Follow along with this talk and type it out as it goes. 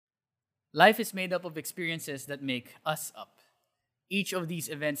Life is made up of experiences that make us up. Each of these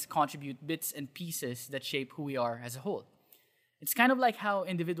events contribute bits and pieces that shape who we are as a whole. It's kind of like how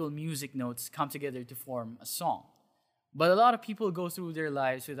individual music notes come together to form a song. But a lot of people go through their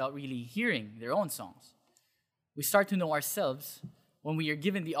lives without really hearing their own songs. We start to know ourselves when we are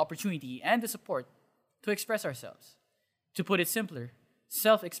given the opportunity and the support to express ourselves. To put it simpler,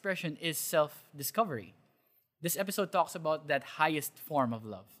 self expression is self discovery. This episode talks about that highest form of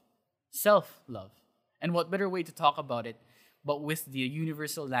love, self love. And what better way to talk about it but with the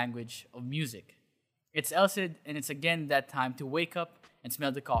universal language of music? It's Elcid, and it's again that time to wake up and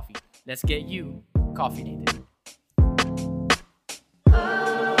smell the coffee. Let's get you coffee-nated.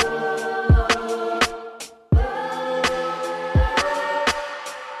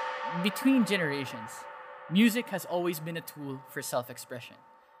 Between generations, music has always been a tool for self-expression.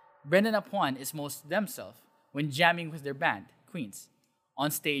 Brendan Apuan is most themselves when jamming with their band, Queens. On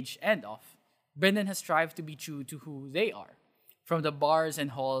stage and off, Brendan has strived to be true to who they are. From the bars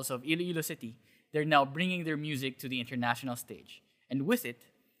and halls of Iloilo City, they're now bringing their music to the international stage. And with it,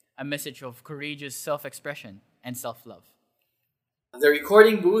 a message of courageous self-expression and self-love. The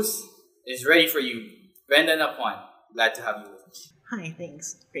recording booth is ready for you. Brendan Apuan, glad to have you with us. Hi,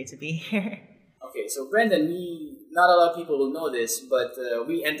 thanks. Great to be here. Okay, so Brendan, not a lot of people will know this, but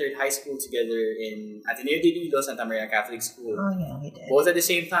we entered high school together in Ateneo de Iloilo, Santa Maria Catholic School. Oh, yeah, we did. Both at the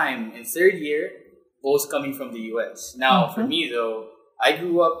same time, in third year, both coming from the US. Now, for me though, I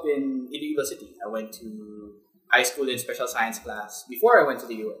grew up in Iloilo City. I went to high school in special science class before I went to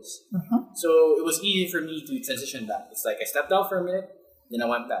the US. So it was easy for me to transition back. It's like I stepped out for a minute, then I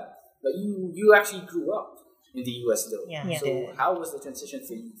went back. But you actually grew up in the US though. Yeah, so how was the transition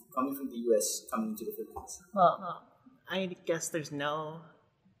for you coming from the US, coming to the Philippines? Well, I guess there's no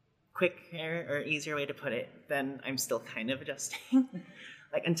quicker or easier way to put it than I'm still kind of adjusting.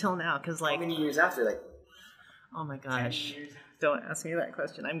 Like, until now, because, like... How many years after? Like, oh my gosh. Don't ask me that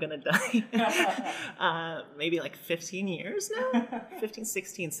question. I'm going to die. Maybe like 15 years now? 15,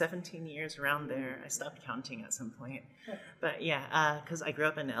 16, 17 years around there. I stopped counting at some point. But yeah, because I grew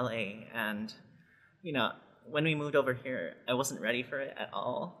up in LA, and, you know, when we moved over here, I wasn't ready for it at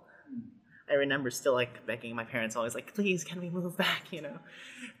all. I remember still, like, begging my parents, always like, please, can we move back, you know?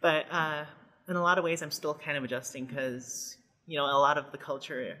 But in a lot of ways, I'm still kind of adjusting because, you know, a lot of the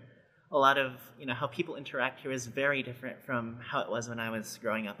culture, a lot of, you know, how people interact here is very different from how it was when I was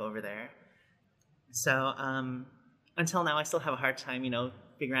growing up over there. So until now, I still have a hard time, you know,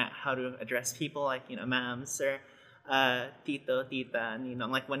 figuring out how to address people like, you know, ma'am, sir, tito, tita, and, you know,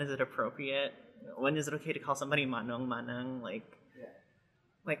 like, when is it appropriate? When is it okay to call somebody manong, manang?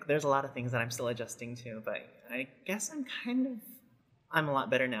 Like, there's a lot of things that I'm still adjusting to, but I guess I'm a lot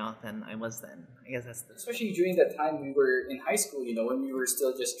better now than I was then. I guess that's especially during that time we were in high school, you know, when we were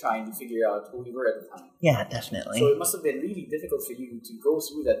still just trying to figure out who we were at the time. Yeah, definitely. So it must have been really difficult for you to go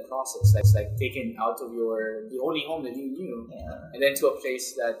through that process. Like taken out of the only home that you knew, and then to a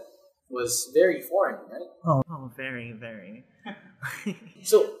place that was very foreign, right? Oh, very, very.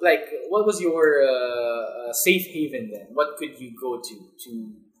 So, like, what was your safe haven then? What could you go to,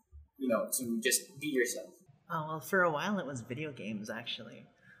 you know, to just be yourself? Oh, well, for a while it was video games, actually.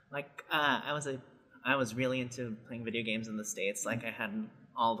 Like, I was really into playing video games in the States. Like, I had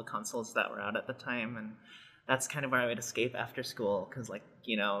all the consoles that were out at the time, and that's kind of where I would escape after school. Because, like,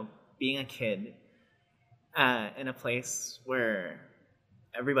 you know, being a kid in a place where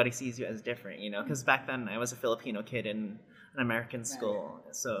everybody sees you as different, you know? Because back then I was a Filipino kid in an American school.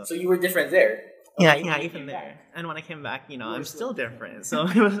 So you were different there? Yeah, even there. And when I came back, you know, I'm still different. So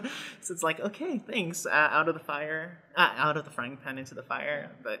it's like, okay, thanks. Out of the frying pan into the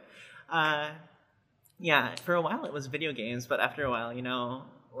fire. But yeah, for a while it was video games, but after a while, you know,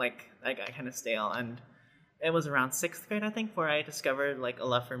 like, I got kind of stale. And it was around 6th grade, I think, where I discovered, like, a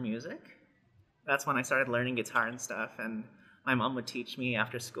love for music. That's when I started learning guitar and stuff, and my mom would teach me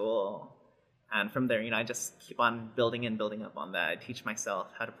after school. And from there, you know, I just keep on building up on that. I teach myself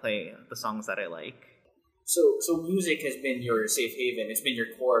how to play the songs that I like. So music has been your safe haven. It's been your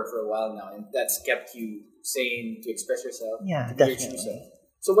core for a while now, and that's kept you sane to express yourself. Yeah, to definitely. Be your true self.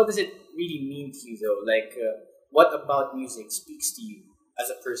 So what does it really mean to you, though? Like, what about music speaks to you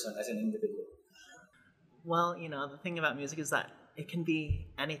as a person, as an individual? Well, you know, the thing about music is that it can be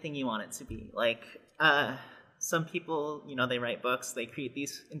anything you want it to be. Like, some people, you know, they write books, they create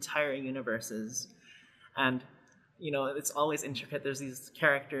these entire universes, and, you know, it's always intricate. There's these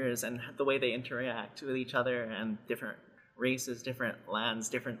characters and the way they interact with each other, and different races, different lands,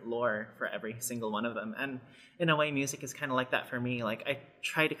 different lore for every single one of them. And in a way, music is kind of like that for me. Like, I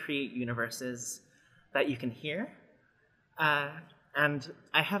try to create universes that you can hear. And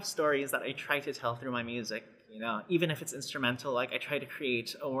I have stories that I try to tell through my music, even if it's instrumental. Like I try to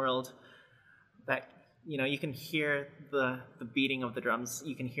create a world that, you can hear the beating of the drums,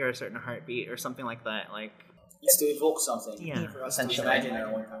 you can hear a certain heartbeat or something like that. Like It's to evoke something for us to essentially. imagine our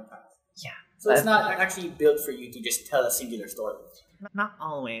own time path. Yeah. So it's not actually built for you to just tell a singular story. Not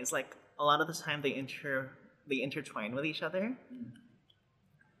always. Like a lot of the time they intertwine with each other.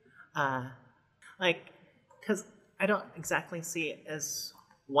 Because I don't exactly see it as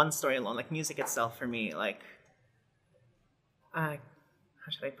one story alone. Like music itself for me, like, how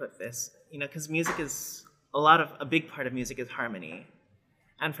should I put this? Because music is a big part of music is harmony.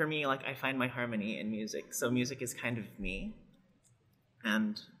 And for me, like, I find my harmony in music. So music is kind of me.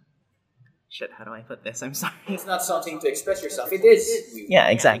 And shit, how do I put this? I'm sorry. It's not something to express yourself. It is you. Yeah,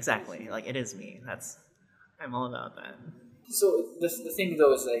 exactly. Like, it is me. I'm all about that. So the thing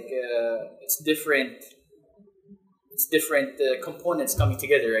though is like it's different. It's different components coming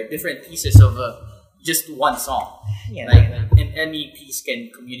together, right? Different pieces of just one song. Yeah. And any piece can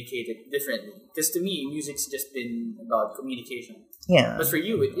communicate it differently. Because to me, music's just been about communication. Yeah. But for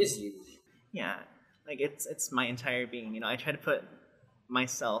you, it is you. Yeah. Like, it's my entire being. I try to put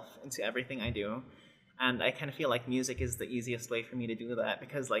myself into everything I do. And I kind of feel like music is the easiest way for me to do that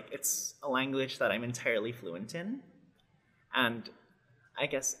because, like, it's a language that I'm entirely fluent in. And I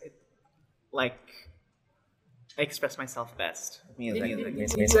guess, I express myself best with music.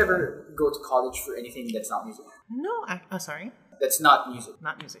 Did you ever go to college for anything that's not music? No, sorry? That's not music.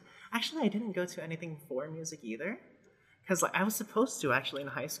 Not music. Actually, I didn't go to anything for music either. Because I was supposed to, actually, in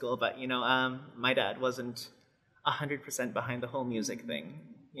high school. But, my dad wasn't 100% behind the whole music thing.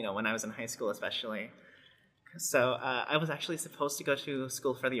 When I was in high school especially. So I was actually supposed to go to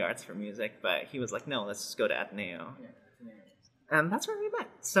school for the arts for music. But he was like, no, let's just go to Ateneo. Yeah. And that's where we met.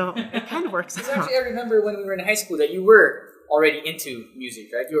 So it kind of works out. Actually, I remember when we were in high school that you were already into music,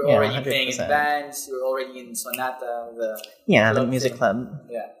 right? You were already 100%. playing in bands. You were already in Sonata, the music club.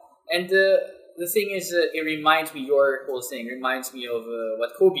 Yeah. And the thing is, it reminds me, your whole thing reminds me of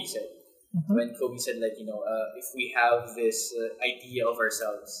what Kobe said. Mm-hmm. When Kobe said, like, if we have this idea of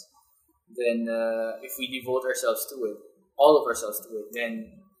ourselves, then if we devote ourselves to it, all of ourselves to it,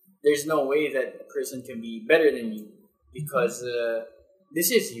 then there's no way that a person can be better than you. Because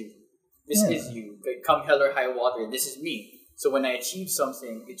this is you. This is you. Come hell or high water, this is me. So when I achieve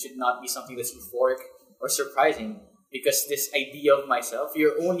something, it should not be something that's euphoric or surprising. Because this idea of myself,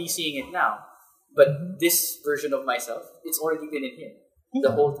 you're only seeing it now. But this version of myself, it's already been in him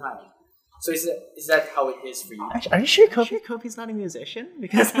the whole time. So is that how it is for you? Are you sure Kobe's not a musician?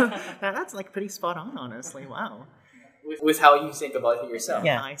 Because that's like pretty spot on, honestly. Wow. With how you think about it yourself.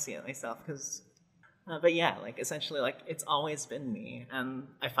 Yeah, I see it myself. Because... but yeah, like essentially, like it's always been me, and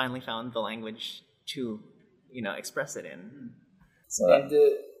I finally found the language to, express it in. So, and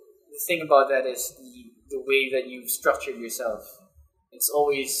the thing about that is the way that you've structured yourself. It's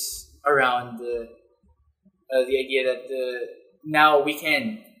always around the idea that now we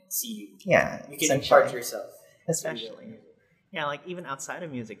can see you. Yeah, you can impart yourself, especially. Yeah, like even outside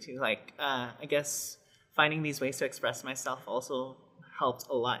of music too. Like I guess finding these ways to express myself also helped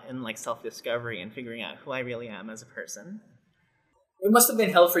a lot in like self-discovery and figuring out who I really am as a person. It must have been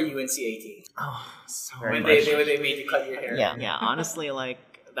hell for you in CAT. Oh, so when much. they made you cut your hair. Yeah. Honestly, like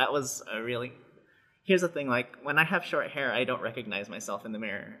that was a really. Here's the thing: like when I have short hair, I don't recognize myself in the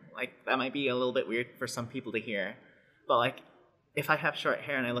mirror. Like that might be a little bit weird for some people to hear, but like if I have short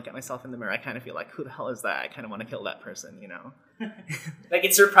hair and I look at myself in the mirror, I kind of feel like, who the hell is that? I kind of want to kill that person, Like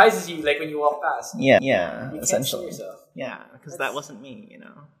it surprises you, like when you walk past. Yeah, you essentially. Can't see yourself. Yeah, because that wasn't me,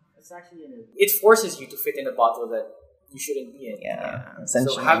 It's actually it forces you to fit in a bottle that you shouldn't be in. Yeah,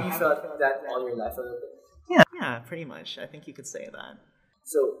 essentially. So have you felt that all your life a little bit? Yeah, pretty much. I think you could say that.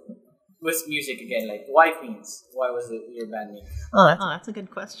 So with music again, like why Queens? Why was your band name? Oh, that's a good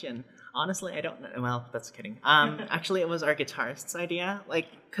question. Honestly, I don't know. Well, that's kidding. Actually, it was our guitarist's idea, like,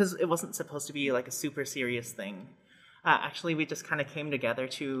 because it wasn't supposed to be like a super serious thing. Actually, we just kind of came together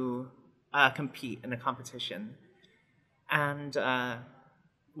to compete in a competition, and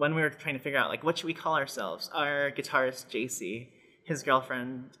when we were trying to figure out like what should we call ourselves, our guitarist JC, his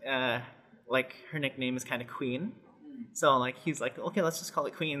girlfriend, like her nickname is kind of Queen. So, like, he's like, okay, let's just call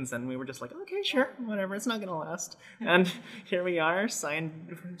it Queens. And we were just like, okay, sure, whatever, it's not going to last. And here we are,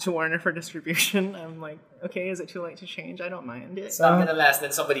 signed to Warner for distribution. I'm like, okay, is it too late to change? I don't mind it. It's not going to last,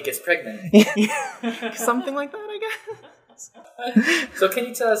 then somebody gets pregnant. Something like that, I guess. So can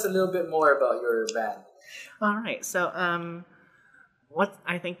you tell us a little bit more about your band? All right, so what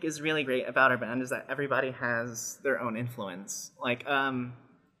I think is really great about our band is that everybody has their own influence. Like,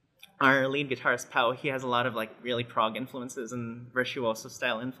 our lead guitarist Pao, he has a lot of like really prog influences and virtuoso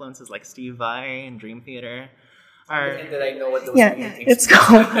style influences like Steve Vai and Dream Theater. And that I know what those Yeah, things it's mean.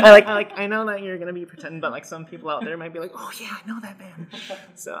 cool. I know that you're gonna be pretending, but like some people out there might be like, oh yeah, I know that band.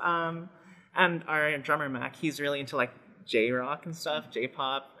 So and our drummer Mac, he's really into like J-rock and stuff,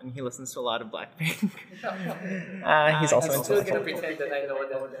 J-pop, and he listens to a lot of Blackpink. He's also I'm into still gonna pretend that I know what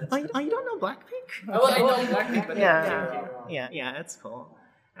that is. Oh, you don't know Blackpink? Well, I know Blackpink, but Yeah, it's cool.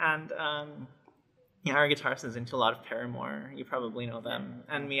 And our guitarist is into a lot of Paramore. You probably know them.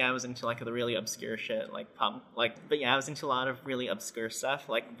 And me, I was into like the really obscure shit, like pop, but yeah, I was into a lot of really obscure stuff,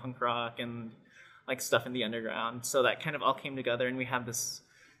 like punk rock and like stuff in the underground. So that kind of all came together, and we have this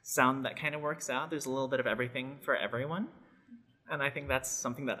sound that kind of works out. There's a little bit of everything for everyone. And I think that's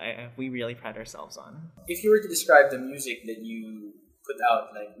something that we really pride ourselves on. If you were to describe the music that you put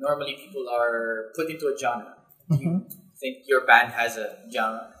out, like normally people are put into a genre. Do you think your band has a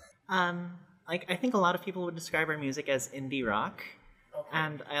genre? Like I think a lot of people would describe our music as indie rock. Okay.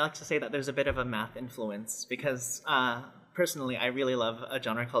 And I like to say that there's a bit of a math influence because personally I really love a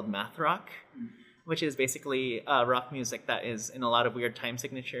genre called math rock, which is basically rock music that is in a lot of weird time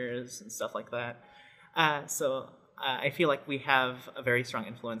signatures and stuff like that. So I feel like we have a very strong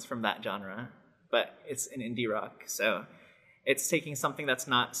influence from that genre, but it's an indie rock. So it's taking something that's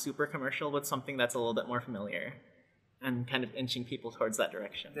not super commercial, but something that's a little bit more familiar and kind of inching people towards that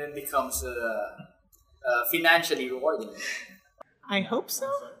direction. Then becomes financially rewarding. I hope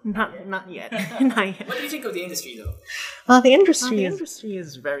so. Not yet. Not yet. What do you think of the industry, though? The industry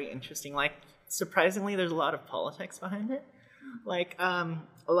is very interesting. Like, surprisingly, there's a lot of politics behind it. Like, a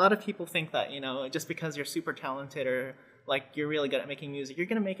lot of people think that, just because you're super talented or, like, you're really good at making music, you're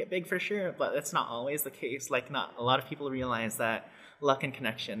going to make it big for sure, but that's not always the case. Like, not a lot of people realize that luck and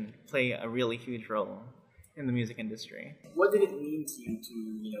connection play a really huge role in the music industry. What did it mean to you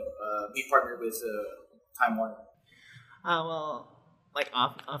to, be partnered with Time Warner? Well, like,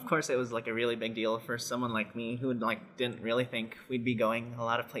 of course, it was, like, a really big deal for someone like me who, like, didn't really think we'd be going a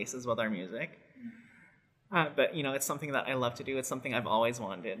lot of places with our music. But, it's something that I love to do. It's something I've always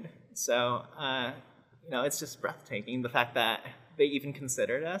wanted. So, it's just breathtaking, the fact that they even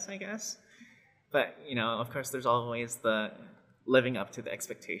considered us, I guess. But, of course, there's always the living up to the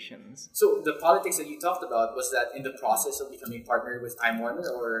expectations. So the politics that you talked about, was that in the process of becoming partnered with Time Warner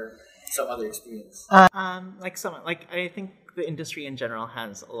or some other experience? I think the industry in general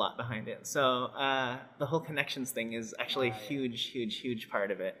has a lot behind it. So the whole connections thing is actually a huge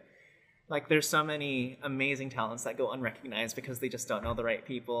part of it. Like, there's so many amazing talents that go unrecognized because they just don't know the right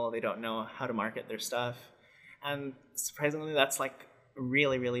people. They don't know how to market their stuff. And surprisingly, that's like a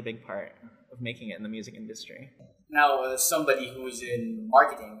really, really big part of making it in the music industry. Now, as somebody who's in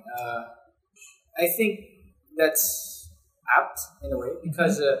marketing, I think that's apt in a way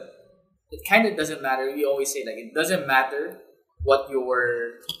because it kind of doesn't matter. We always say, like, it doesn't matter what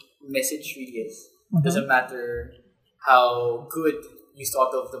your message really is. It doesn't matter how good you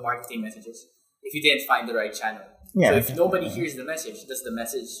thought of the marketing messages if you didn't find the right channel. Yeah, so if nobody hears the message, does the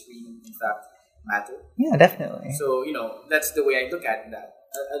message really, in fact, matter? Yeah, definitely. So, that's the way I look at that.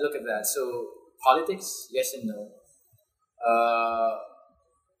 I look at that. So, politics, yes and no.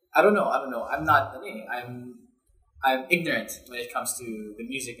 I don't know. I'm ignorant when it comes to the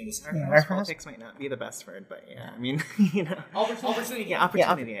music industry. Our politics might not be the best word, but yeah, I mean, opportunity. Yeah,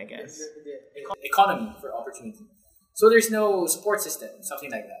 opportunity, I guess. The economy for opportunity. So there's no support system, something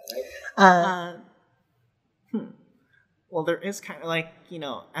like that, right? Well, there is kind of like,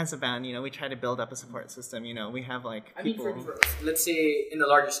 as a band, we try to build up a support system. We have like people. I mean, let's say in a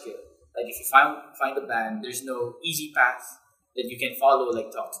larger scale, like if you find a band, there's no easy path that you can follow,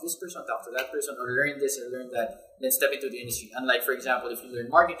 like talk to this person, talk to that person, or learn this or learn that, then step into the industry. Unlike, for example, if you learn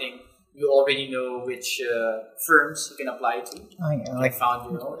marketing, you already know which firms you can apply to. Oh, yeah. Like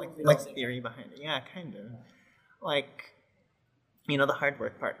found your own. Like theory behind it. Yeah, kind of. Like, the hard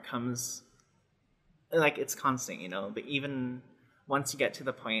work part comes, like, it's constant, but even once you get to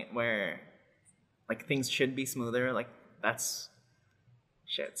the point where, like, things should be smoother, like, that's,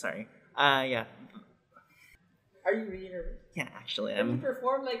 sorry. Yeah. Are you really nervous? Yeah, actually. You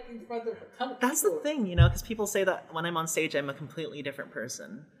perform, like, in front of a ton of That's people. the thing, because people say that when I'm on stage, I'm a completely different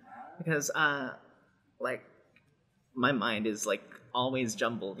person. Because, like, my mind is, like, always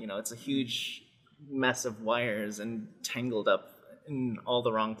jumbled, it's a huge mess of wires and tangled up in all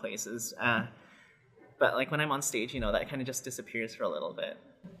the wrong places. But, like, when I'm on stage, that kind of just disappears for a little bit.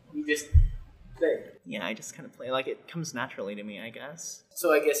 You just play. Yeah, I just kind of play. Like, it comes naturally to me, I guess.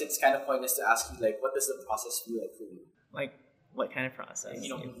 So I guess it's kind of pointless to ask you, like, what does the process feel like for you? Like, what kind of process?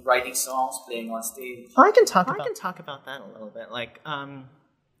 Writing songs, playing on stage. I can talk about that a little bit. Like,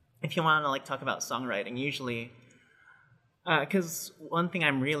 if you want to like talk about songwriting, usually, because one thing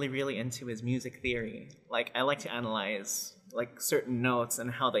I'm really, really into is music theory. Like, I like to analyze like certain notes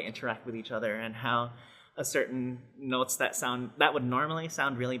and how they interact with each other, and how a certain notes that would normally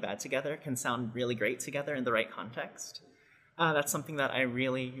sound really bad together can sound really great together in the right context. That's something that I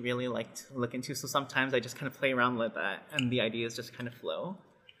really, really like to look into. So sometimes I just kind of play around with that, and the ideas just kind of flow.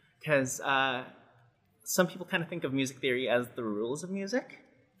 Because some people kind of think of music theory as the rules of music,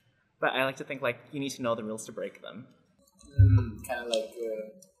 but I like to think like you need to know the rules to break them. Kind of like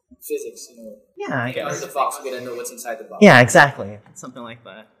physics, you know. Yeah, I Get out of guess. the box, we gotta know what's inside the box. Yeah, exactly. Something like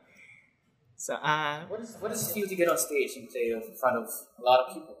that. So, What does it feel to get on stage and play in front of a lot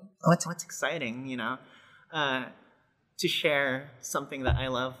of people? what's exciting, you know, to share something that I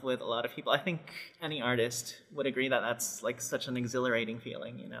love with a lot of people. I think any artist would agree that that's like such an exhilarating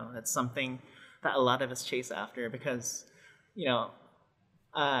feeling, you know. That's something that a lot of us chase after because, you know,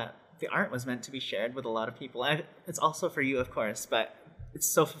 the art was meant to be shared with a lot of people. It's also for you, of course, but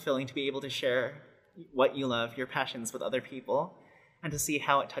it's so fulfilling to be able to share what you love, your passions with other people, and to see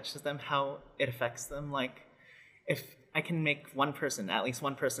how it touches them, how it affects them. Like, if I can make at least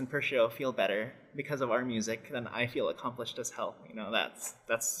one person per show feel better because of our music, then I feel accomplished as hell. You know,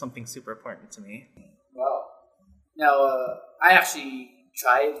 that's something super important to me. Wow. Now, I actually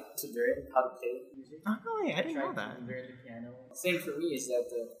tried to learn how to play music. Oh, really? I didn't know that. To learn the piano. The thing for me is that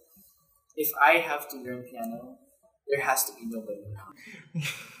if I have to learn piano, there has to be nobody around.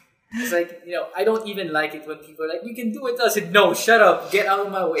 It's like, you know, I don't even like it when people are like, you can do it. I said, no, shut up, get out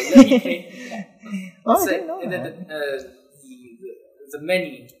of my way, let me play. Oh, It's I like, didn't know and that. then the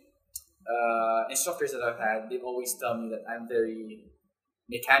many instructors that I've had, they always tell me that I'm very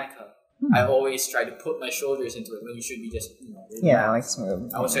mechanical. I always try to put my shoulders into it when you should be just, you know, really Yeah, I like relaxed.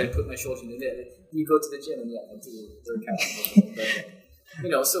 smooth. I always try to put my shoulders into it. You go to the gym and I do work out. But, you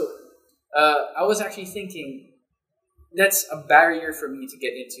know, so I was actually thinking that's a barrier for me to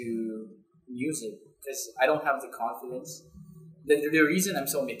get into music because I don't have the confidence. The reason I'm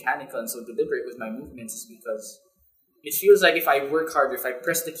so mechanical and so deliberate with my movements is because it feels like if I work harder, if I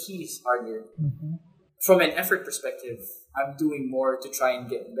press the keys harder, from an effort perspective, I'm doing more to try and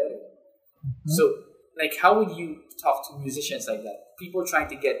get better. So, like, how would you talk to musicians like that? People trying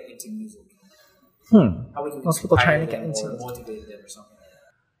to get into music. How would you Most people inspire trying to them get into or it. motivate them or something like that?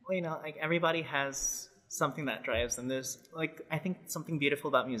 Well, you know, like everybody has something that drives them. There's like, I think something beautiful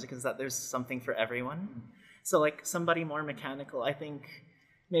about music is that there's something for everyone. So like somebody more mechanical, I think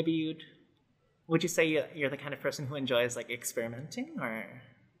maybe would you say you're the kind of person who enjoys like experimenting, or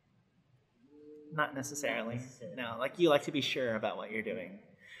not necessarily? No, like you like to be sure about what you're doing.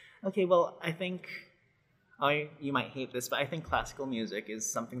 Okay, well, I think you might hate this, but I think classical music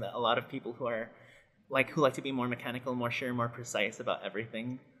is something that a lot of people who like to be more mechanical, more sure, more precise about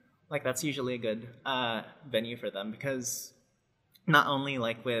everything, like that's usually a good venue for them, because not only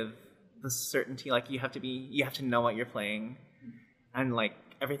like with the certainty, like you have to know what you're playing, and like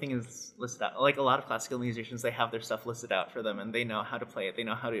everything is listed out. Like a lot of classical musicians, they have their stuff listed out for them, and they know how to play it, they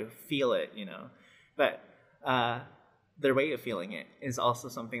know how to feel it, you know. But their way of feeling it is also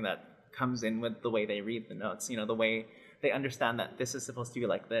something that comes in with the way they read the notes, you know, the way they understand that this is supposed to be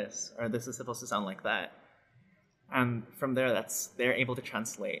like this, or this is supposed to sound like that. And from there, they're able to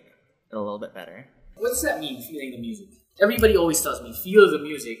translate it a little bit better. What does that mean, feeling the music? Everybody always tells me, feel the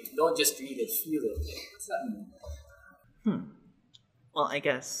music, don't just read it, feel it. What's that mean? Well, I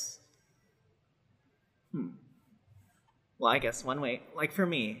guess one way, like for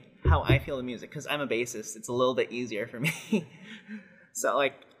me, how I feel the music, because I'm a bassist, it's a little bit easier for me. So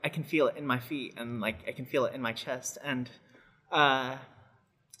like I can feel it in my feet, and like I can feel it in my chest, and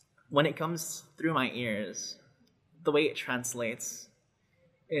when it comes through my ears, the way it translates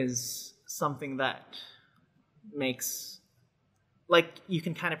is something that makes, like, you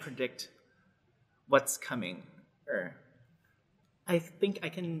can kind of predict what's coming. Or I think I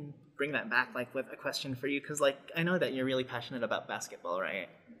can bring that back, like, with a question for you, because, like, I know that you're really passionate about basketball, right?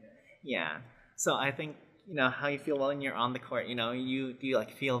 Yeah. So I think, you know, how you feel when you're on the court, you know, do you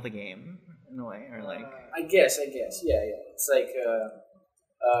like feel the game in a way, or like? I guess. Yeah. It's like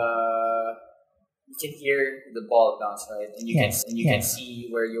you can hear the ball bounce, right? And you can see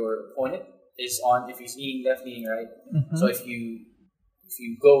where your opponent is on, if he's leaning left, leaning right. So if you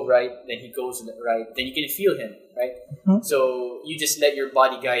go right, then he goes right, then you can feel him, right? So you just let your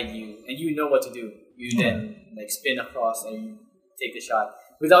body guide you, and you know what to do. You then like spin across and you take the shot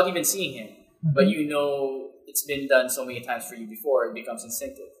without even seeing him. But you know it's been done so many times for you before, it becomes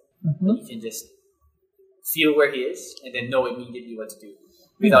instinctive. You can just feel where he is and then know immediately what to do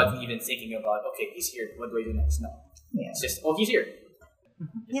without even thinking about, okay, he's here, what do I do next? No. It's just, oh, he's here.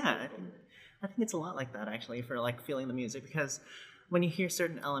 Yeah, I think it's a lot like that actually for like feeling the music because when you hear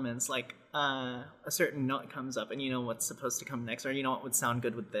certain elements, like a certain note comes up and you know what's supposed to come next, or you know what would sound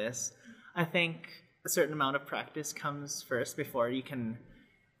good with this. I think a certain amount of practice comes first before you can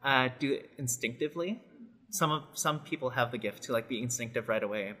do it instinctively. Some people have the gift to like be instinctive right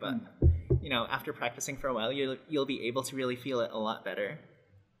away, but you know after practicing for a while, you'll be able to really feel it a lot better.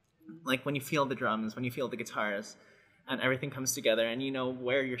 Like when you feel the drums, when you feel the guitars, and everything comes together, and you know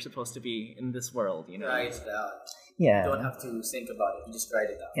where you're supposed to be in this world. You know, Try it out. yeah, You don't have to think about it. You just write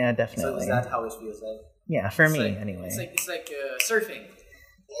it out. yeah, So definitely. is that how it feels like? Yeah, for It's me like- anyway. It's like surfing.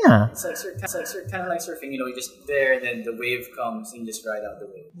 Yeah, It's like kind of like surfing. You know, you're just there, and then the wave comes, and you just ride out the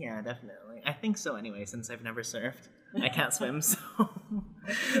wave. yeah, definitely. I think so anyway. Since I've never surfed, I can't swim, so.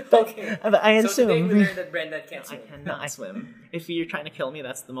 Okay. But I So today assume we learned that Brendan can't I swim. cannot swim. If you're trying to kill me,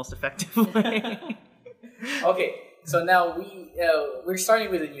 that's the most effective way. Okay, so now we're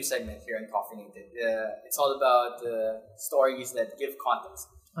starting with a new segment here on Caffeinated. It's all about stories that give context.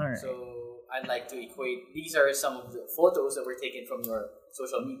 All right. So I'd like to equate. These are some of the photos that were taken from your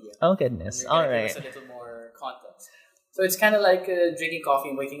social media. Oh goodness! You're All gonna right. give us a little more context. So it's kind of like drinking coffee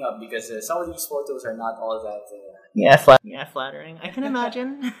and waking up because some of these photos are not all that. Yeah, yeah, flattering. I can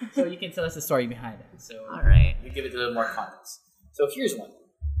imagine. So you can tell us the story behind it. So All right. You give it a little more context. So here's one.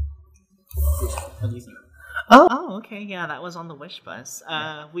 What do you think? Oh, okay. Yeah, that was on the Wish bus.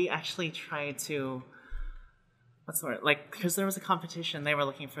 We actually tried to. What's the word? Like, because there was a competition, they were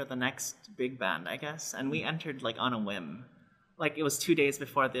looking for the next big band, I guess, and we entered like on a whim. Like it was 2 days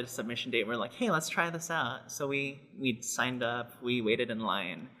before the submission date. We're like, hey, let's try this out. So we signed up. We waited in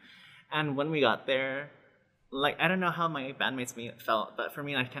line, and when we got there, like I don't know how my bandmates felt, but for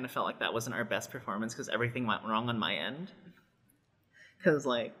me, I kind of felt like that wasn't our best performance because everything went wrong on my end. Because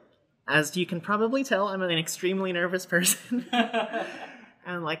like, as you can probably tell, I'm an extremely nervous person.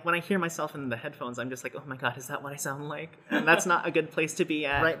 And like when I hear myself in the headphones, I'm just like, oh my god, is that what I sound like? And that's not a good place to be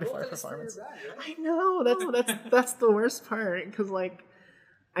at right before a performance. I know that's the worst part because like,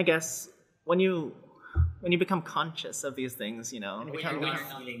 I guess when you become conscious of these things, you know, When you're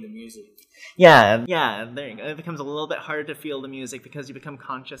not feeling the music. yeah, there you go. It becomes a little bit harder to feel the music because you become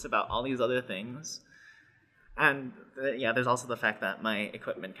conscious about all these other things. And yeah, there's also the fact that my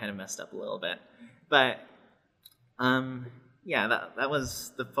equipment kind of messed up a little bit, but yeah, that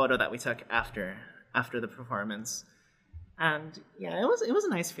was the photo that we took after the performance, and yeah, it was a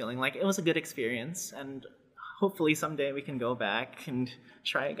nice feeling. Like it was a good experience, and hopefully someday we can go back and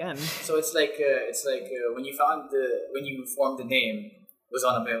try again. So it's like when you formed the name was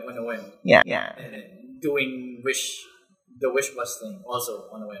on a whim. Yeah, And then doing the Wish Bus thing also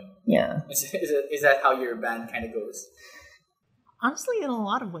on a whim. yeah. Is that how your band kind of goes? Honestly, in a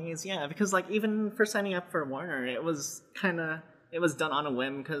lot of ways, yeah. Because like even for signing up for Warner, it was done on a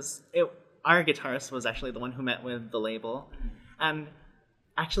whim because our guitarist was actually the one who met with the label, and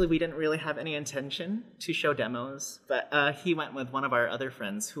actually we didn't really have any intention to show demos, but he went with one of our other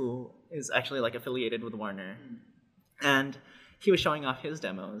friends who is actually like affiliated with Warner, and he was showing off his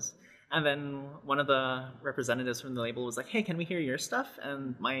demos. And then one of the representatives from the label was like, "Hey, can we hear your stuff?"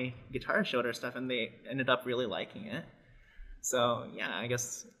 And my guitarist showed our stuff, and they ended up really liking it. So yeah, I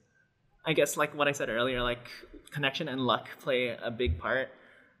guess like what I said earlier, like connection and luck play a big part.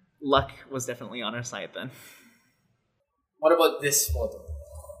 Luck was definitely on our side then. What about this photo?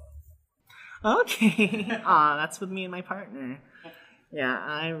 Okay, that's with me and my partner. Yeah,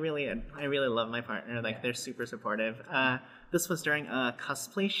 I really love my partner. Like they're super supportive. This was during a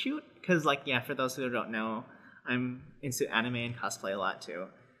cosplay shoot because, like, yeah, for those who don't know, I'm into anime and cosplay a lot too.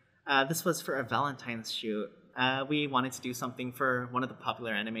 This was for a Valentine's shoot. We wanted to do something for one of the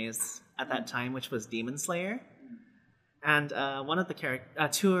popular animes at that time, which was Demon Slayer. And one of the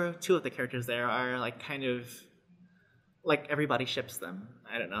two of the characters there are like kind of like everybody ships them.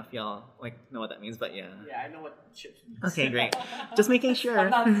 I don't know if y'all like know what that means, but yeah. Yeah, I know what ships means. Okay, great. Just making sure. I'm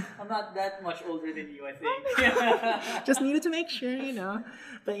not that much older than you, I think. Just needed to make sure, you know.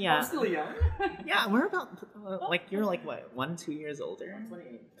 But yeah. I'm still young. Yeah, we're about like you're like what, 1-2 years older?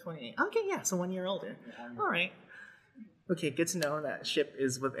 28. 28. Okay, yeah, so 1 year older. All right. Okay, good to know that ship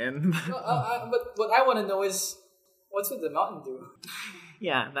is within. But what I want to know is what's with the Mountain Dew?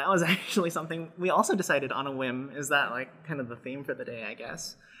 Yeah, that was actually something we also decided on a whim. Is that like kind of the theme for the day, I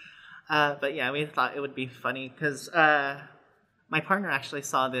guess? But yeah, we thought it would be funny because my partner actually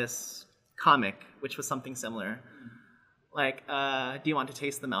saw this comic, which was something similar. Like, do you want to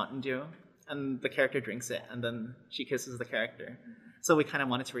taste the Mountain Dew? And the character drinks it, and then she kisses the character. So we kind of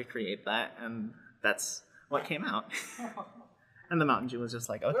wanted to recreate that, and that's what came out. And the Mountain Dew was just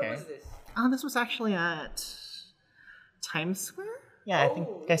like, okay. Where was this? This was actually at Times Square. Yeah, I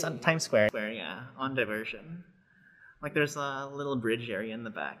think guys on Times Square. Yeah, on Diversion. Like there's a little bridge area in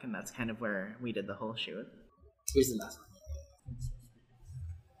the back, and that's kind of where we did the whole shoot. Here's the last one.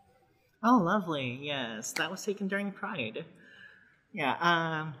 Oh, lovely. Yes, that was taken during Pride.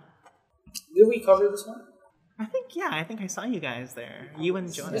 Yeah. Did we cover this one? I think I saw you guys there. You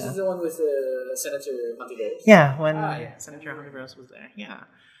and Jonah. This is the one with Senator Hontiveros. Yeah, when yeah. Senator Hontiveros was there. Yeah.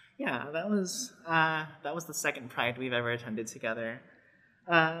 That was the second Pride we've ever attended together.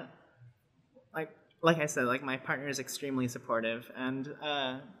 Like I said, like my partner is extremely supportive, and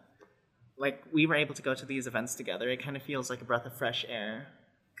like we were able to go to these events together. It kind of feels like a breath of fresh air,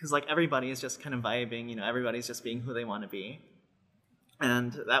 because like everybody is just kind of vibing. You know, everybody's just being who they want to be,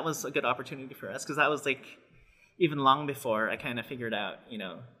 and that was a good opportunity for us, because that was like even long before I kind of figured out, you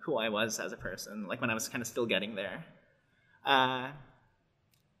know, who I was as a person. Like when I was kind of still getting there.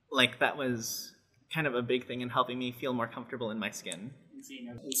 Like that was kind of a big thing in helping me feel more comfortable in my skin. And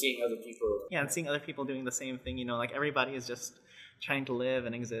seeing other people. Yeah, and seeing other people doing the same thing, you know, like everybody is just trying to live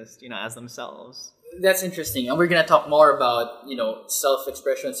and exist, you know, as themselves. That's interesting. And we're going to talk more about, you know,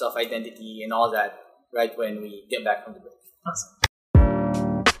 self-expression, self-identity, and all that right when we get back from the break. Awesome.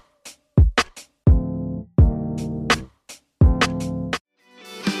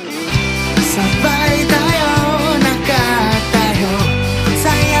 Sabay tayo, nakatayo.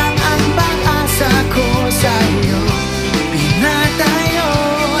 Sayang ang pag-asa ko sa iyo. Pinatayo.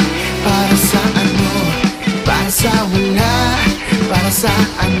 Para sa ano? Para sa wala. Para sa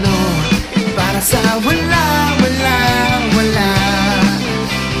ano? Para sa wala, wala, wala.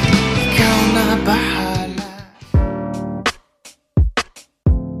 Ikaw na bahala.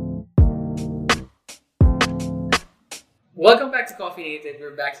 Welcome back to Coffee Nated.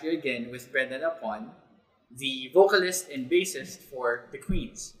 We're back here again with Brendan Apon, the vocalist and bassist for The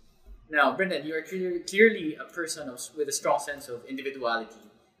Queens. Now, Brendan, you are clearly a person with a strong sense of individuality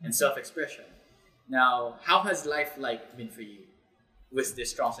and self-expression. Now, how has life been for you with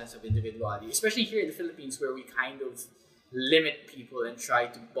this strong sense of individuality, especially here in the Philippines, where we kind of limit people and try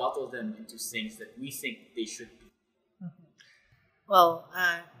to bottle them into things that we think they should be? Well,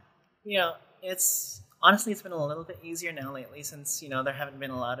 you know, honestly, it's been a little bit easier now lately, since, you know, there haven't been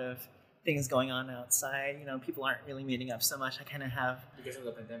a lot of things going on outside. You know, people aren't really meeting up so much. I kind of have... Because of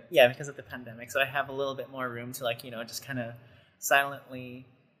the pandemic? Yeah, because of the pandemic. So I have a little bit more room to, like, you know, just kind of silently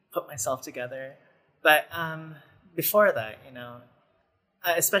put myself together. But before that, you know,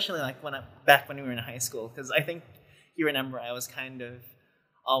 especially like back when we were in high school, because I think you remember I was kind of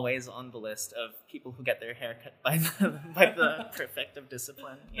always on the list of people who get their hair cut by the prefect of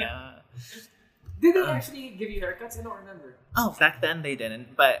discipline. Yeah. Did they actually give you haircuts? I don't remember. Oh, back then they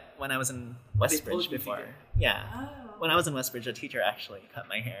didn't. But when I was in Westbridge before, yeah, Oh. when I was in Westbridge, a teacher actually cut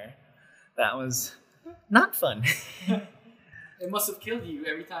my hair. That was not fun. It must have killed you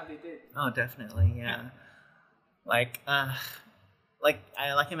every time they did. Oh, definitely, yeah. Like I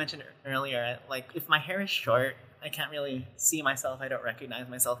mentioned earlier, like if my hair is short, I can't really see myself. I don't recognize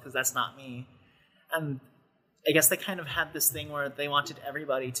myself because that's not me. And I guess they kind of had this thing where they wanted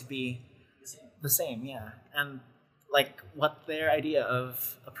everybody to be the same, yeah. And like what their idea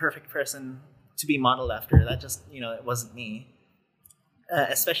of a perfect person to be modeled after, that just, you know, it wasn't me.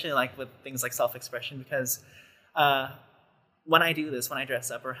 Especially like with things like self-expression, because when I do this, when I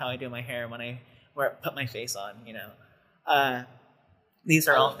dress up, or how I do my hair, when I put my face on, you know, these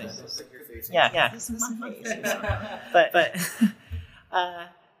are all things. Yeah, this is my face. But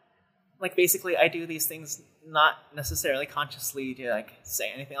like basically, I do these things not necessarily consciously to like say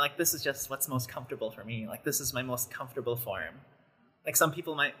anything. Like this is just what's most comfortable for me. Like this is my most comfortable form. Like some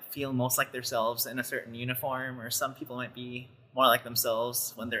people might feel most like themselves in a certain uniform, or some people might be more like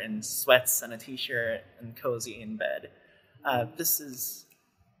themselves when they're in sweats and a t-shirt and cozy in bed. This is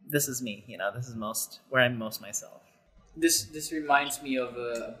me, you know. This is where I'm most myself. This reminds me of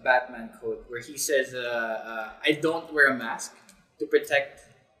a Batman quote where he says, "I don't wear a mask to protect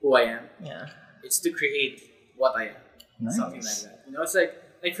who I am. Yeah, it's to create what I am." Nice. Something like that. You know, it's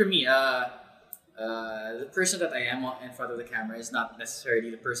like for me, the person that I am in front of the camera is not necessarily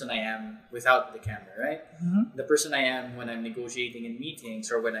the person I am without the camera, right? Mm-hmm. The person I am when I'm negotiating in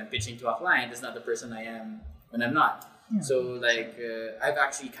meetings or when I'm pitching to a client is not the person I am when I'm not. Yeah. So, like, I've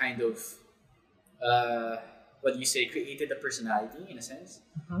actually kind of, created a personality in a sense.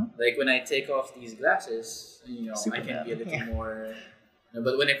 Mm-hmm. Like, when I take off these glasses, you know, I can be a little more... You know,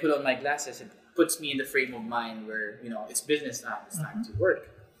 but when I put on my glasses, it puts me in the frame of mind where, you know, it's business time, it's time to work.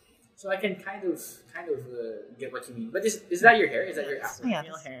 So I can kind of get what you mean. But is that your hair? Is that your afro? Yeah,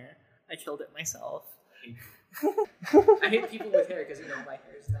 real hair. I killed it myself. I hate people with hair because, you know, my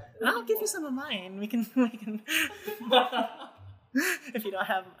hair is not... I'll give you some of mine. We can. if you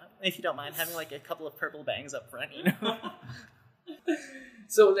don't mind having like a couple of purple bangs up front,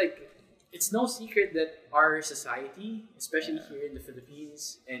 So like, it's no secret that our society, especially here in the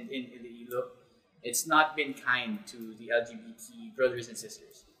Philippines and in Iloilo, it's not been kind to the LGBT brothers and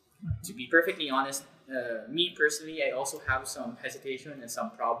sisters. To be perfectly honest, me personally, I also have some hesitation and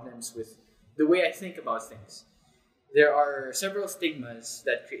some problems with the way I think about things. There are several stigmas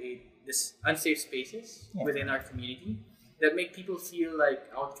that create this unsafe spaces within our community that make people feel like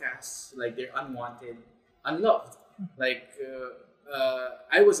outcasts, like they're unwanted, unloved. Like,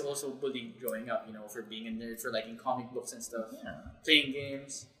 I was also bullied growing up, for being a nerd, for liking comic books and stuff, playing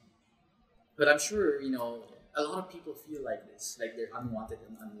games. But I'm sure, a lot of people feel like this, like they're unwanted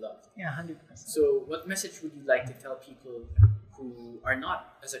and unloved. Yeah, 100%. So, what message would you like to tell people who are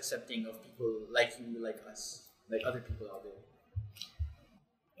not as accepting of people like you, like us, like other people out there?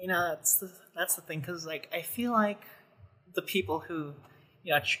 That's the thing, because like I feel like the people who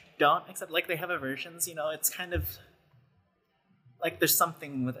don't accept, like they have aversions, it's kind of like there's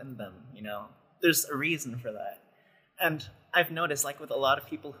something within them, there's a reason for that. And I've noticed, like, with a lot of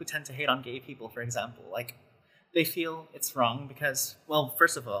people who tend to hate on gay people, for example, like, they feel it's wrong because, well,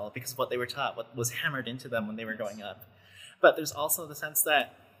 first of all, because of what they were taught, what was hammered into them when they were growing up. But there's also the sense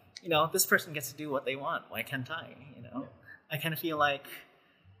that, this person gets to do what they want. Why can't I, I kind of feel like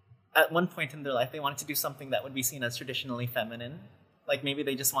at one point in their life, they wanted to do something that would be seen as traditionally feminine. Like, maybe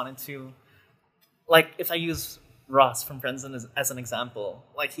they just wanted to, like, if I use Ross from Friends as an example,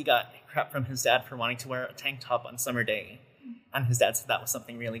 like, he got crap from his dad for wanting to wear a tank top on summer day, and his dad said that was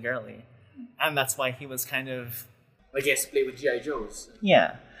something really girly, and that's why he was kind of like, he has to play with G.I. Joes.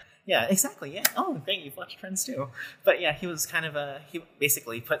 Yeah, exactly. Yeah. Oh, thank you. You've watched Friends too. But yeah, he was kind of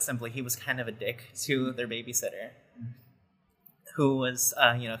put simply, he was kind of a dick to their babysitter, who was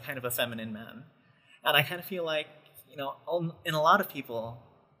kind of a feminine man, and I kind of feel like in a lot of people,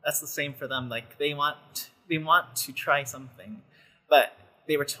 that's the same for them. Like, they want to try something, but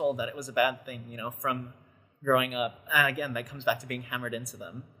they were told that it was a bad thing, from growing up. And again, that comes back to being hammered into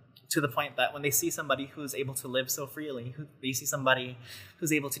them, to the point that when they see somebody who's able to live so freely, they see somebody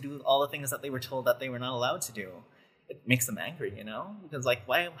who's able to do all the things that they were told that they were not allowed to do, it makes them angry, because like,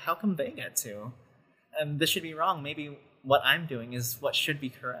 how come they get to? And this should be wrong. Maybe what I'm doing is what should be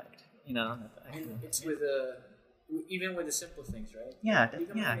correct, It's with even with the simple things, right? Yeah, You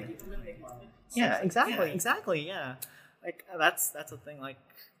can yeah. make money. Yeah, exactly. Yeah, like that's the thing. Like,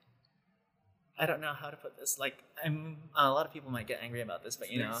 I don't know how to put this. Like, a lot of people might get angry about this, but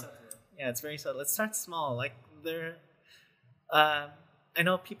it's very subtle. It starts small. Like, I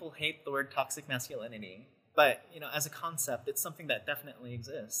know people hate the word toxic masculinity, but as a concept, it's something that definitely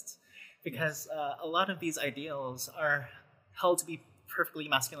exists, because a lot of these ideals are held to be perfectly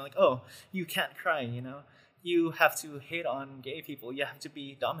masculine. Like, oh, you can't cry, you have to hate on gay people, you have to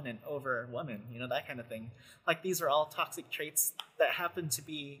be dominant over women, that kind of thing. Like, these are all toxic traits that happen to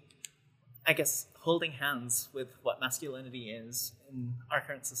be, I guess, holding hands with what masculinity is in our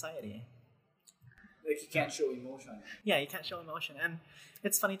current society. Like, you can't show emotion. Yeah, you can't show emotion. And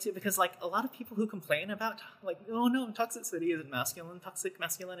it's funny too, because like, a lot of people who complain about like, oh no, toxicity isn't masculine, toxic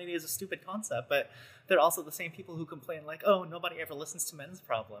masculinity is a stupid concept, but they're also the same people who complain like, oh, nobody ever listens to men's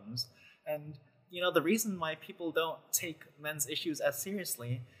problems. And the reason why people don't take men's issues as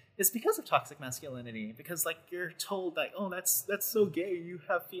seriously is because of toxic masculinity. Because like, you're told like, oh, that's so gay, you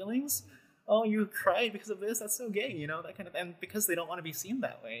have feelings, oh, you cried because of this, that's so gay, that kind of. And because they don't want to be seen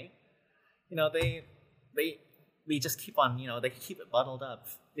that way, they just keep on, they keep it bottled up.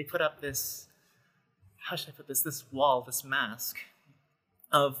 They put up this, how should I put this wall, this mask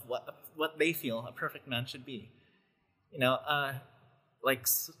of what they feel a perfect man should be. Like,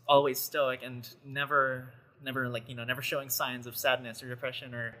 always stoic and never like, never showing signs of sadness or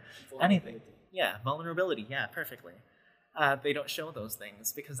depression or anything. Yeah, vulnerability. Yeah, perfectly. They don't show those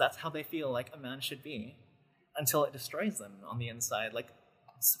things because that's how they feel like a man should be, until it destroys them on the inside. Like,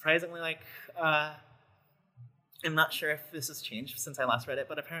 surprisingly, like, I'm not sure if this has changed since I last read it,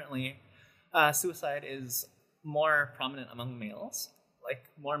 but apparently suicide is more prominent among males. Like,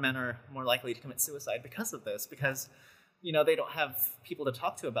 more men are more likely to commit suicide because of this, because they don't have people to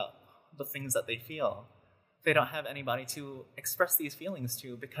talk to about the things that they feel. They don't have anybody to express these feelings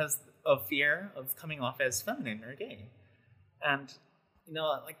to because of fear of coming off as feminine or gay. And,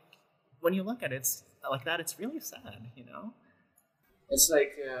 like, when you look at it like that, it's really sad, It's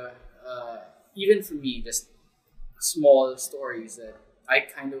like, even for me, just small stories that I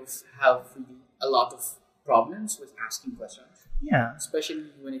kind of have really a lot of problems with asking questions. Yeah. Especially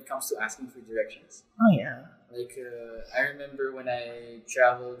when it comes to asking for directions. Oh, yeah. Like, I remember when I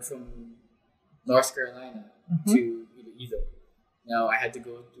traveled from North Carolina to Iloilo. Now I had to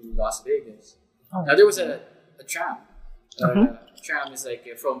go to Las Vegas. Oh. Now there was a tram. Mhm. Tram is like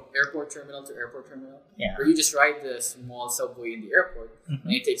from airport terminal to airport terminal. Yeah. Or you just ride the small subway in the airport,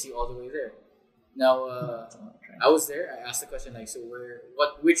 and it takes you all the way there. Now I was there. I asked the question like, so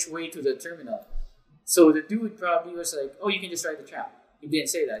which way to the terminal? So the dude probably was like, oh, you can just ride the tram. He didn't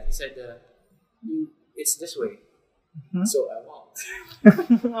say that. He said, it's this way. So I walked.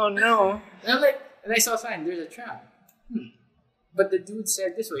 Oh no. And I'm like, and I saw a sign, there's a tram. But the dude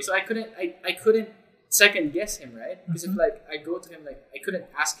said this way. So I couldn't second guess him, right? Because if like I go to him, like I couldn't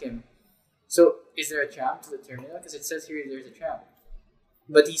ask him, so is there a tram to the terminal? Because it says here there's a tram.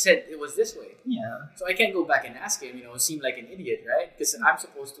 But he said it was this way. Yeah. So I can't go back and ask him, seem like an idiot, right? Because I'm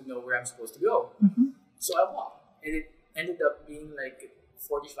supposed to know where I'm supposed to go. So I walked. And it ended up being like a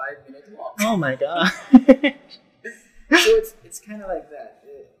 45-minute walk. Oh my god. So it's kind of like that.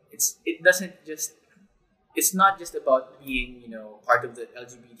 It's not just about being, part of the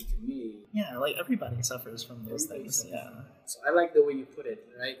LGBT community. Yeah, like everybody suffers from those things. Yeah. So I like the way you put it,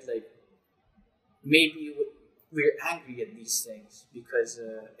 right? Like maybe we're angry at these things because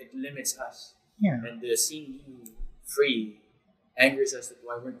it limits us. Yeah. And seeing you free angers us that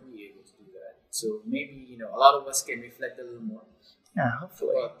why weren't we able to do that? So maybe, a lot of us can reflect a little more Yeah,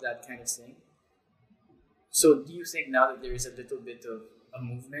 hopefully. about that kind of thing. So do you think now that there is a little bit of a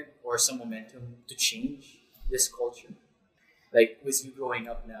movement or some momentum to change this culture? Like with you growing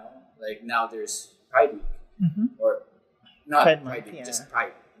up now, like now there's Pride Week. Or not Pride Pride Month, Week, yeah. just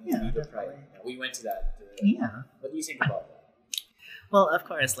Pride. Yeah, Pride. definitely. We went to that. Yeah. What do you think about that? Well, of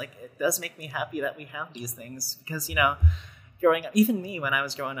course, like it does make me happy that we have these things because growing up, even me when I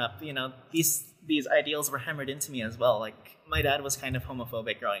was growing up, these ideals were hammered into me as well. Like my dad was kind of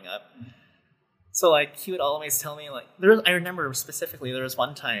homophobic growing up, so like he would always tell me like I remember specifically there was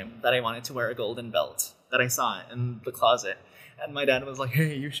one time that I wanted to wear a golden belt that I saw in the closet, and my dad was like,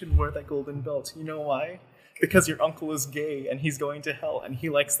 "Hey, you should wear that golden belt. You know why? Because your uncle is gay and he's going to hell and he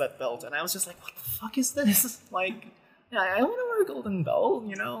likes that belt." And I was just like, what the fuck is this? Like, yeah, I want to wear a golden belt,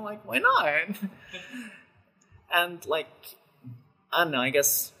 like, why not? And like, I don't know, I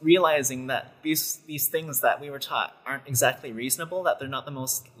guess realizing that these things that we were taught aren't exactly reasonable, that they're not the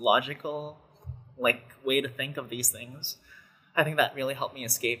most logical, like, way to think of these things. I think that really helped me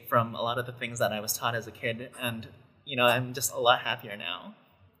escape from a lot of the things that I was taught as a kid. And, I'm just a lot happier now.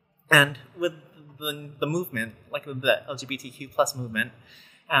 And with the movement, like with the LGBTQ plus movement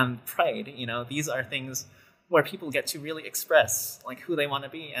and Pride, these are things where people get to really express like who they want to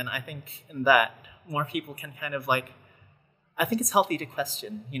be. And I think in that more people can kind of like, I think it's healthy to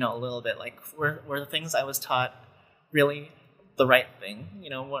question, a little bit, like were the things I was taught really the right thing?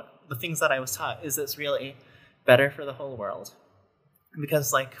 What the things that I was taught, is this really better for the whole world?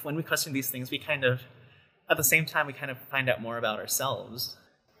 Because like when we question these things, we kind of, at the same time, we kind of find out more about ourselves.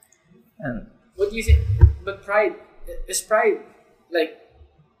 And What do you think? But is Pride, like,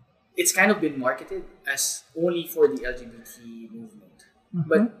 it's kind of been marketed as only for the LGBT movement.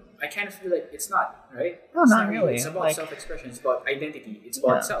 But I kind of feel like it's not, right? No, It's not really. It's about Like- self-expression. It's about identity. It's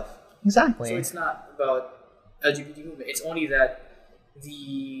about self. Exactly. So it's not about LGBT movement. It's only that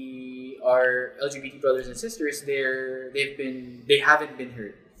our LGBT brothers and sisters, they haven't been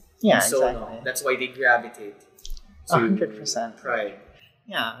heard Yeah, in so exactly. long. That's why they gravitate to 100%. Pride.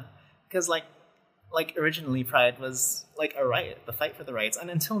 Yeah, because like originally Pride was like a right, the fight for the rights, and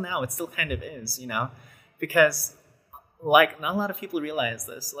until now it still kind of is, because like not a lot of people realize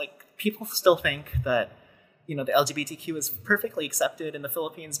this. Like people still think that the LGBTQ is perfectly accepted in the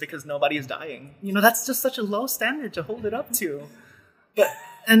Philippines because nobody is dying. That's just such a low standard to hold it up to. But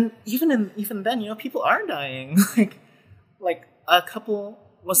and even then, people are dying. like a couple,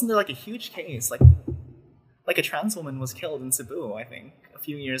 wasn't there like a huge case like a trans woman was killed in Cebu, I think, a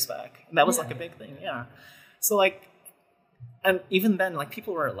few years back. And that was like a big thing, yeah. So like, and even then, like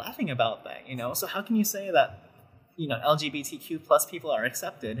people were laughing about that, So how can you say that, LGBTQ plus people are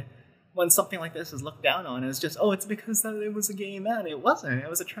accepted when something like this is looked down on as just, oh, it's because that it was a gay man. It wasn't. It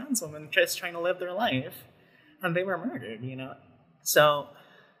was a trans woman just trying to live their life. And they were murdered, So,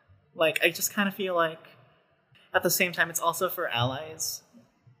 like, I just kind of feel like at the same time, it's also for allies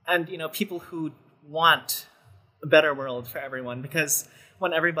and, people who want a better world for everyone, because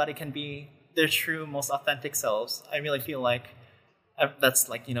when everybody can be their true, most authentic selves, I really feel like that's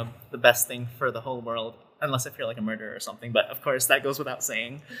like, the best thing for the whole world, unless if you're like a murderer or something. But of course, that goes without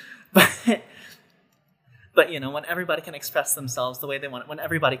saying. But when everybody can express themselves the way they want, when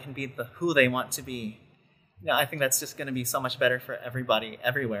everybody can be who they want to be, I think that's just going to be so much better for everybody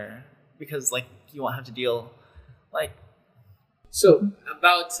everywhere, because like you won't have to deal like. So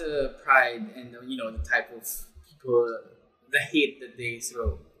about Pride and the type of people the hate that they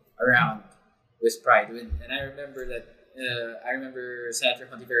throw around with Pride. And I remember that I remember Senator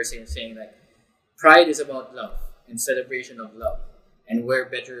Hontiveros saying that Pride is about love and celebration of love, and where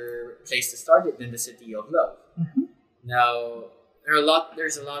better place to start it than the city of love. Now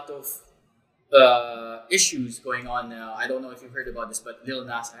there's a lot of issues going on now. I don't know if you've heard about this, but Lil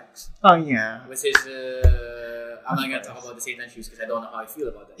Nas X Oh yeah, with his I'm not gonna talk about the Satan shoes because I don't know how I feel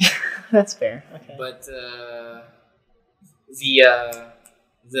about that. that's fair. Okay. But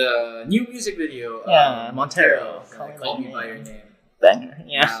the new music video, Montero, Call Me by Your Name. Banger.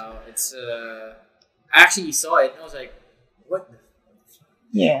 Yeah. Now it's I actually saw it and I was like, what the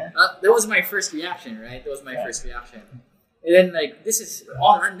Yeah. that was my first reaction, right? That was my first reaction. And then like, this is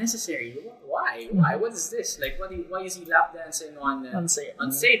all unnecessary. Why? What is this? Like, why is he lap dancing on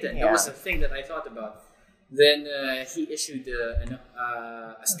Satan? Yeah. That was the thing that I thought about. Then he issued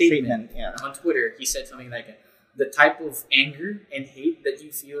a statement on Twitter. He said something like, the type of anger and hate that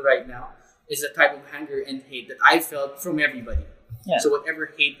you feel right now is the type of anger and hate that I felt from everybody. Yeah. So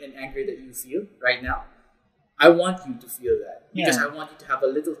whatever hate and anger that you feel right now, I want you to feel that. Because Yeah. I want you to have a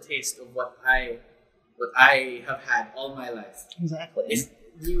little taste of what I have had all my life. Exactly.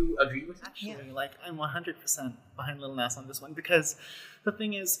 Do you agree with that? Actually, like I'm 100% behind Lil Nas on this one, because the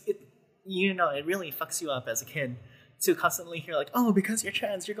thing is, it really fucks you up as a kid to constantly hear like, oh, because you're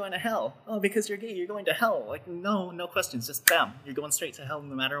trans, you're going to hell. Oh, because you're gay, you're going to hell. Like, no questions, just bam, you're going straight to hell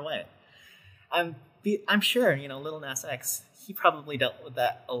no matter what. I'm sure, Lil Nas X, he probably dealt with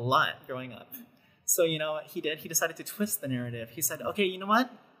that a lot growing up. So, what he did? He decided to twist the narrative. He said, okay, you know what?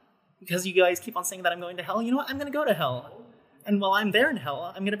 Because you guys keep on saying that I'm going to hell, you know what? I'm going to go to hell. And while I'm there in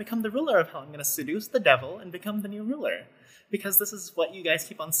hell, I'm going to become the ruler of hell. I'm going to seduce the devil and become the new ruler. Because this is what you guys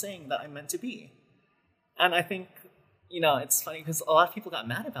keep on saying that I'm meant to be. And I think, it's funny because a lot of people got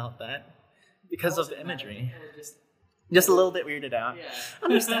mad about that because of the imagery. Just a little bit weirded out. Yeah.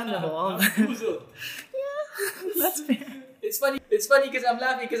 Understandable. Yeah, That's fair. It's funny because I'm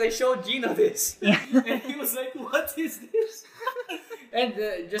laughing because I showed Gino this. And he was like, what is this? And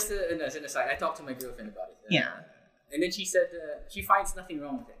just as an aside, I talked to my girlfriend about it. Yeah. And then she said she finds nothing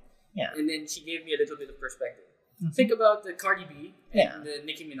wrong with it. Yeah. And then she gave me a little bit of perspective. Think about the Cardi B and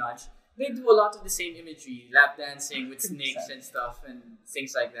Nicki Minaj. They do a lot of the same imagery, lap dancing with snakes and stuff and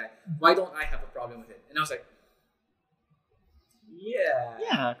things like that. Why don't I have a problem with it? And I was like,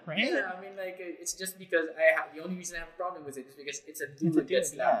 Yeah, right? Yeah, I mean, like, it's just because the only reason I have a problem with it is because it's a dude dude,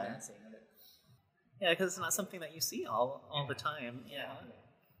 that's lap yeah. dancing. Yeah, because it's not something that you see all the time. Yeah.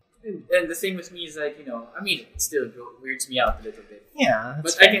 And the thing with me is like, I mean, it still weirds me out a little bit. Yeah,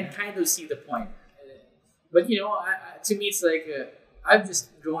 But I can kind of see the point. But, to me, it's like, I've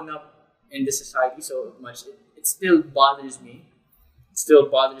just grown up in this society so much. It still bothers me. It still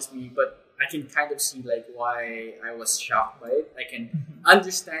bothers me, but I can kind of see, like, why I was shocked by it. I can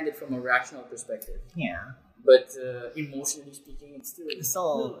understand it from a rational perspective. Yeah. But emotionally speaking, it's still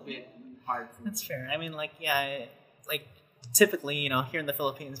Still- a little bit hard for me. That's fair. I mean, typically, here in the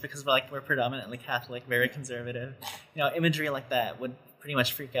Philippines, because we're predominantly Catholic, very conservative, imagery like that would pretty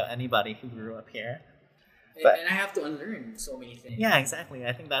much freak out anybody who grew up here. But- And I have to unlearn so many things. Yeah, exactly.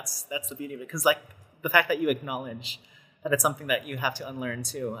 I think that's the beauty of it, because the fact that you acknowledge that it's something that you have to unlearn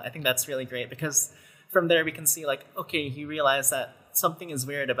too, I think that's really great, because from there we can see okay, you realize that something is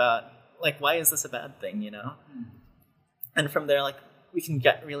weird about why is this a bad thing, And from there we can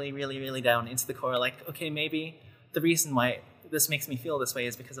get really, really, really down into the core, okay, maybe the reason why this makes me feel this way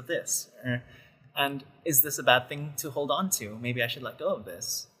is because of this, and is this a bad thing to hold on to? Maybe I should let go of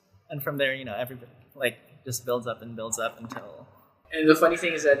this. And from there, everybody just builds up until. And the funny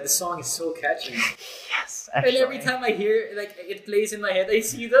thing is that the song is so catchy. Yes, And actually. every time I hear it plays in my head, I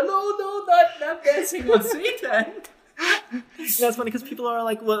see the no, not dancing on Satan. That's funny because people are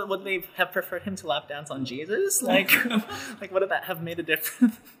like, would they have preferred him to lap dance on Jesus? Would that have made a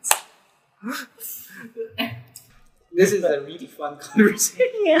difference? This is a really fun conversation.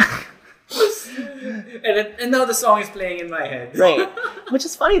 Yeah. And now the song is playing in my head. Right. Which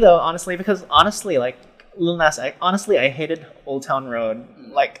is funny though, honestly, because Lil Nas X, I hated Old Town Road.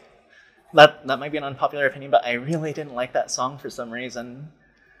 That might be an unpopular opinion, but I really didn't like that song for some reason.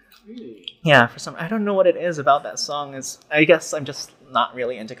 Really? Yeah, I don't know what it is about that song. I guess I'm just not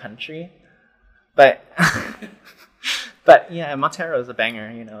really into country. But but yeah, Montero is a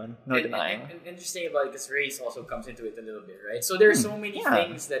banger, no denying. And interesting about it, because race also comes into it a little bit, right? So there are so many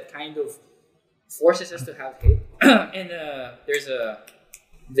things that kind of forces us to have hate. And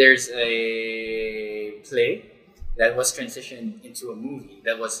there's a play that was transitioned into a movie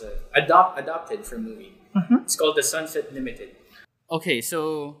that was adopted from movie. It's called The Sunset Limited. Okay,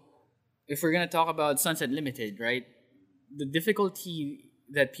 so if we're gonna talk about Sunset Limited, right? the difficulty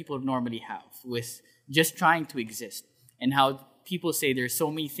that people normally have with just trying to exist, and how people say there's so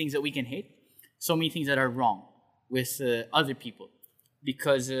many things that we can hate, so many things that are wrong with other people.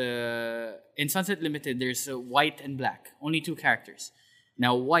 Because in Sunset Limited, there's White and Black, only two characters.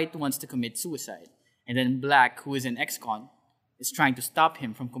 Now, White wants to commit suicide, and then Black, who is an ex-con, is trying to stop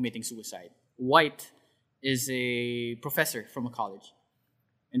him from committing suicide. White is a professor from a college,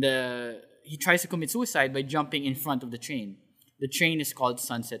 and he tries to commit suicide by jumping in front of the train. The train is called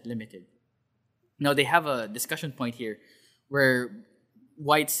Sunset Limited. Now, they have a discussion point here where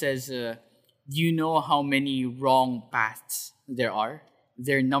White says, do you know how many wrong paths there are?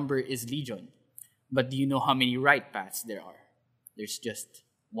 Their number is legion. But do you know how many right paths there are? There's just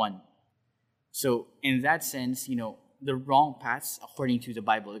one. So in that sense, the wrong paths, according to the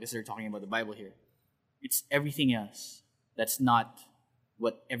Bible, because they're talking about the Bible here, it's everything else that's not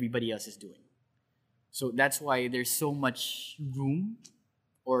what everybody else is doing. So that's why there's so much room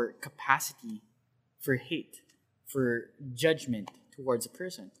or capacity for hate, for judgment towards a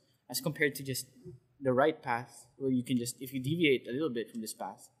person, as compared to just the right path, where you can just, if you deviate a little bit from this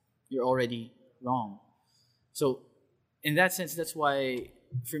path, you're already wrong. So in that sense, that's why,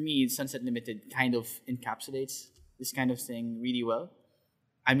 for me, Sunset Limited kind of encapsulates this kind of thing really well.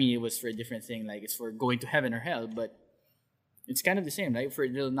 I mean, it was for a different thing, like it's for going to heaven or hell, but it's kind of the same, right? For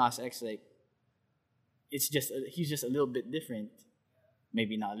Lil Nas X, like, it's just, he's just a little bit different.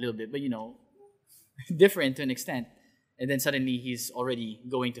 Maybe not a little bit, but different to an extent. And then suddenly he's already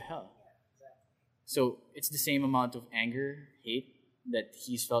going to hell. So it's the same amount of anger, hate that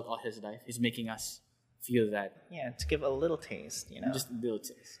he's felt all his life. He's making us feel that. Yeah, to give a little taste, Just a little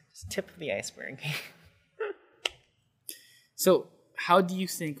taste. Just tip of the iceberg. So how do you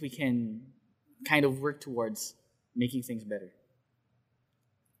think we can kind of work towards making things better?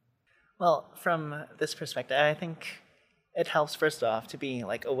 Well, from this perspective, I think it helps, first off, to be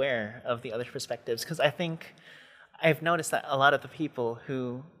aware of the other perspectives, because I think I've noticed that a lot of the people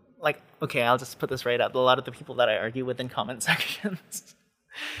who, I'll just put this right up, a lot of the people that I argue with in comment sections,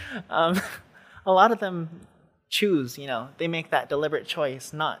 a lot of them choose, they make that deliberate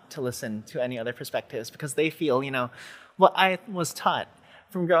choice not to listen to any other perspectives, because they feel, what I was taught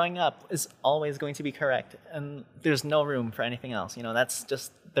from growing up is always going to be correct, and there's no room for anything else. That's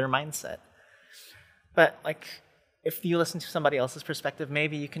just their mindset. But if you listen to somebody else's perspective,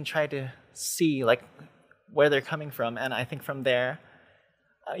 maybe you can try to see where they're coming from, and I think from there,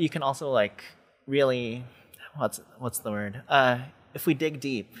 you can also really, what's the word? If we dig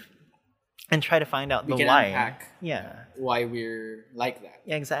deep and try to find out we the can why, unpack why we're like that.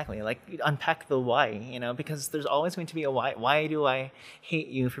 Yeah, exactly. Unpack the why, because there's always going to be a why. Why do I hate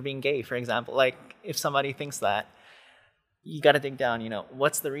you for being gay, for example? If somebody thinks that, you got to dig down,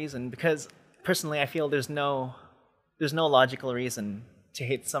 what's the reason? Because personally, I feel there's no logical reason to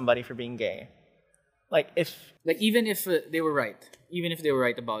hate somebody for being gay. Even if they were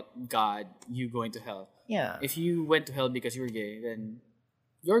right about God, you going to hell. Yeah. If you went to hell because you were gay, then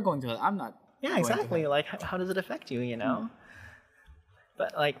you're going to hell. I'm not. Yeah, exactly. How does it affect you, Mm-hmm.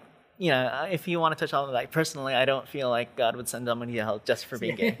 But if you want to touch on it, personally, I don't feel like God would send somebody to hell just for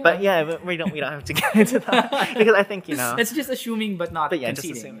being gay. But yeah, but we don't have to get into that, because I think It's just assuming, but not conceding.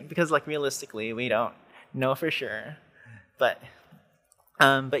 Just assuming, because realistically, we don't know for sure. But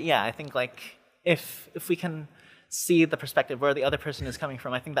yeah, I think if we can see the perspective where the other person is coming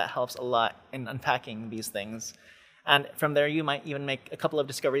from, I think that helps a lot in unpacking these things. And from there, you might even make a couple of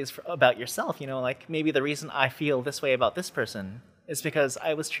discoveries about yourself. Maybe the reason I feel this way about this person is because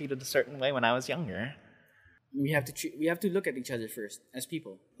I was treated a certain way when I was younger. We have to look at each other first as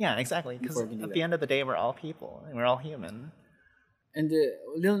people. Yeah, exactly. Because at the end of the day, we're all people and we're all human. And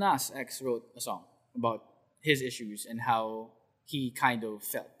Lil Nas X wrote a song about his issues and how he kind of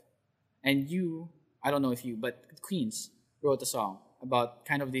felt. And I don't know if you, but Queens wrote a song about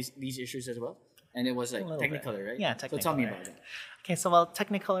kind of these issues as well. And it was Technicolor, right? Yeah, Technicolor. So tell me about it. Okay, so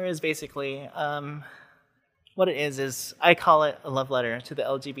Technicolor is basically, what it is I call it a love letter to the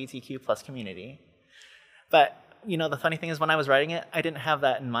LGBTQ plus community. But, the funny thing is, when I was writing it, I didn't have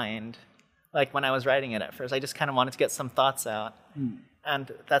that in mind. When I was writing it at first, I just kind of wanted to get some thoughts out.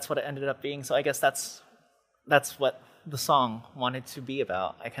 And that's what it ended up being. So I guess that's what the song wanted to be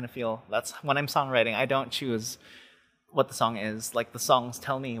about. I kind of feel that's when I'm songwriting, I don't choose what the song is. The songs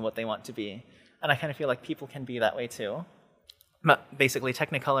tell me what they want to be. And I kind of feel like people can be that way too. But basically,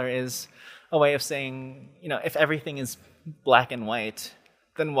 Technicolor is a way of saying, if everything is black and white,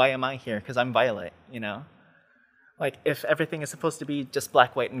 then why am I here? Because I'm violet, If everything is supposed to be just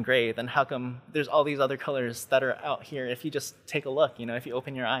black, white, and gray, then how come there's all these other colors that are out here if you just take a look, if you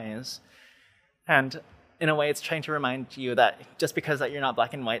open your eyes? And in a way, it's trying to remind you that just because that you're not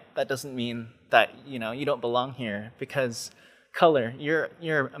black and white, that doesn't mean that, you know, you don't belong here. Because color, you're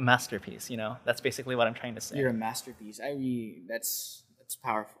a masterpiece, you know? That's basically what I'm trying to say. You're a masterpiece. That's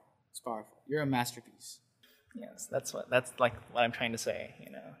powerful. It's powerful. You're a masterpiece. Yes, that's like what I'm trying to say,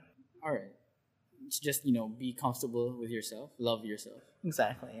 you know? All right. It's just, you know, be comfortable with yourself. Love yourself.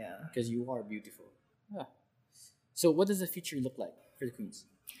 Exactly, yeah. Because you are beautiful. Yeah. So what does the future look like for the Queens?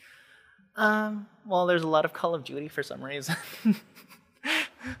 Well, there's a lot of Call of Duty for some reason.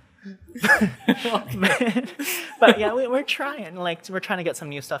 but yeah, we're trying. Like, we're trying to get some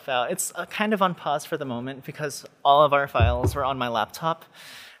new stuff out. It's kind of on pause for the moment because all of our files were on my laptop,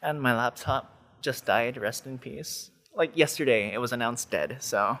 and my laptop just died. Rest in peace. Like yesterday, it was announced dead.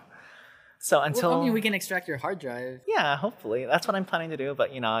 So until Well, I mean, we can extract your hard drive. yeah, hopefully that's what I'm planning to do.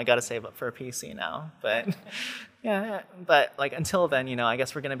 But you know, I got to save up for a PC now. But yeah, but like until then, you know, I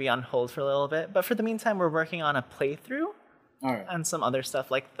guess we're gonna be on hold for a little bit. But for the meantime, we're working on a playthrough. All right. And some other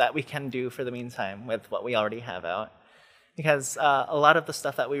stuff like that we can do for the meantime with what we already have out. Because a lot of the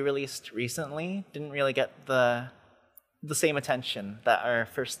stuff that we released recently didn't really get the same attention that our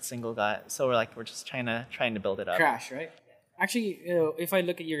first single got. So we're just trying to build it up. Crash, right? Actually, if I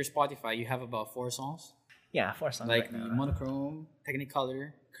look at your Spotify, you have about 4 songs. Yeah, 4 songs Like right now. Monochrome,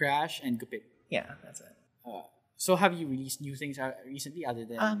 Technicolor, Crash, and Gupit. Yeah, that's it. So have you released new things recently other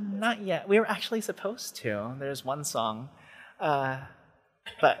than... Not yet. We were actually supposed to. There's one song. But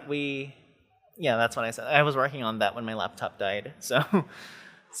that's what I said. I was working on that when my laptop died. So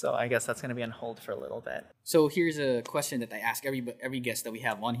I guess that's going to be on hold for a little bit. So here's a question that I ask every guest that we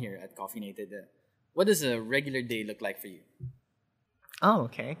have on here at Caffeinated. What does a regular day look like for you? Oh,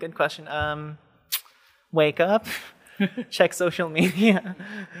 okay. Good question. Wake up, check social media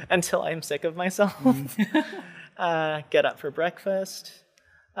until I'm sick of myself. Get up for breakfast.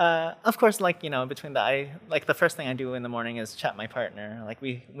 Of course, like, you know, between the first thing I do in the morning is chat my partner. Like,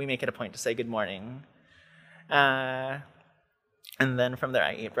 we make it a point to say good morning. And then from there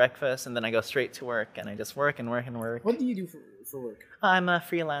I eat breakfast, and then I go straight to work, and I just work and work and work. What do you do for work? I'm a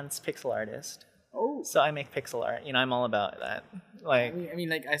freelance pixel artist. Oh. So I make pixel art. You know, I'm all about that. Like, I mean,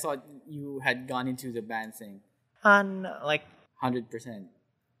 like, I thought you had gone into the band thing. like, 100%.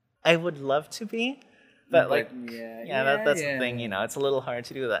 I would love to be. But like, that's yeah. the thing, you know, it's a little hard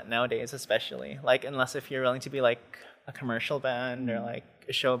to do that nowadays, especially. Like, unless if you're willing to be like a commercial band or like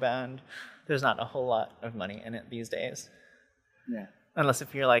a show band, there's not a whole lot of money in it these days. Yeah. Unless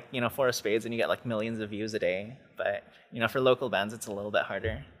if you're like, you know, Four of Spades and you get like millions of views a day. But, you know, for local bands, it's a little bit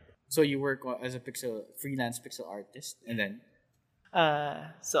harder. So you work as a freelance pixel artist, and then?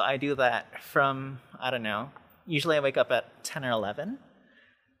 So I do that from, I don't know, usually I wake up at 10 or 11.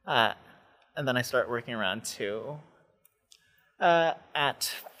 And then I start working around 2.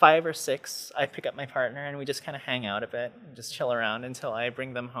 At 5 or 6, I pick up my partner and we just kind of hang out a bit and just chill around until I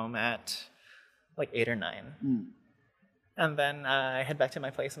bring them home at like 8 or 9. And then I head back to my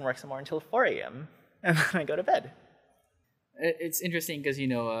place and work some more until 4 a.m. And then I go to bed. It's interesting because, you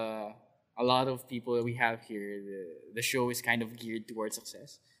know, a lot of people that we have here, the show is kind of geared towards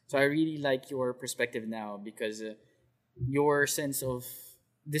success. So I really like your perspective now because your sense of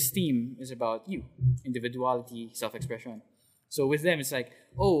this theme is about you, individuality, self-expression. So with them, it's like,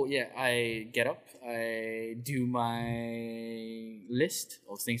 oh yeah, I get up, I do my list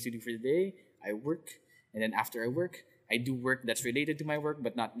of things to do for the day, I work, and then after I work, I do work that's related to my work,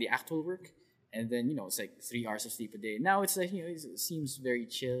 but not the actual work. And then, you know, it's like 3 hours of sleep a day. Now it's like, you know, it seems very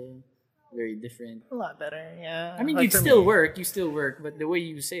chill, very different. A lot better, yeah. I mean, like you still work, but the way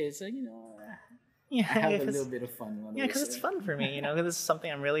you say it, it's like, you know, yeah, I have a little bit of fun. Yeah, because it's fun for me, you know, because this is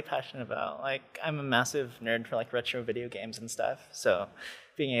something I'm really passionate about. Like, I'm a massive nerd for, like, retro video games and stuff. So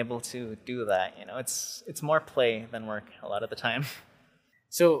being able to do that, you know, it's more play than work a lot of the time.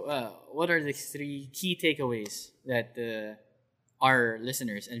 So what are the 3 key takeaways that our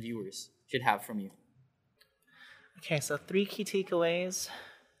listeners and viewers should have from you? Okay, so 3 key takeaways.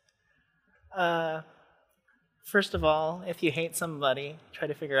 First of all, if you hate somebody, try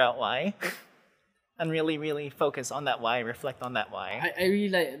to figure out why. And really, really focus on that why, reflect on that why. I really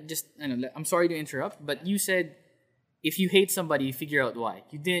like, I'm sorry to interrupt, but you said if you hate somebody, figure out why.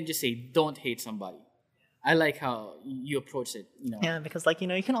 You didn't just say don't hate somebody. I like how you approach it, you know. Yeah, because, like, you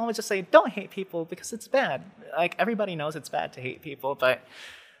know, you can always just say don't hate people because it's bad. Like, everybody knows it's bad to hate people, but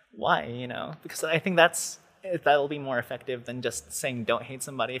why, you know? Because I think that'll be more effective than just saying don't hate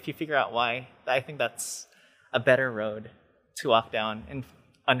somebody. If you figure out why, I think that's a better road to walk down in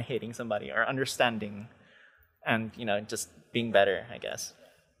unhating somebody or understanding and, you know, just being better, I guess.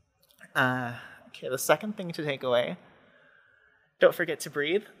 Okay, the second thing to take away, don't forget to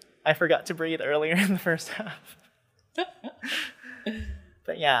breathe. I forgot to breathe earlier in the first half.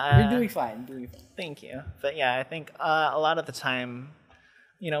 But yeah, You're doing fine. thank you. But yeah, I think a lot of the time,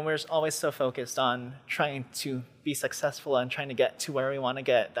 we're always so focused on trying to be successful and trying to get to where we want to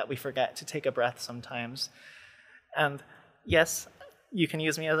get that we forget to take a breath sometimes. And yes, you can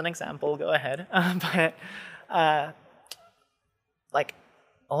use me as an example. Go ahead. But like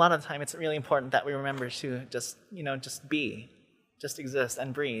a lot of the time, it's really important that we remember to just exist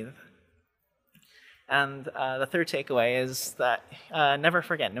and breathe. And the third takeaway is that never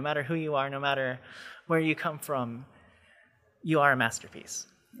forget, no matter who you are, no matter where you come from, you are a masterpiece.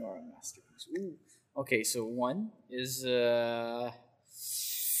 You are a masterpiece. Ooh. Okay, so one is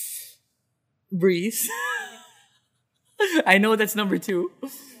breathe. I know that's number two.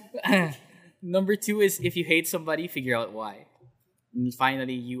 Number two is if you hate somebody, figure out why. And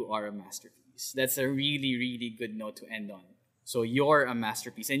finally, you are a masterpiece. That's a really, really good note to end on. So you're a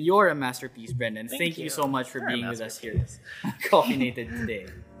masterpiece. And you're a masterpiece, Brendan. Thank you so much for being with us here on Coffeenated today.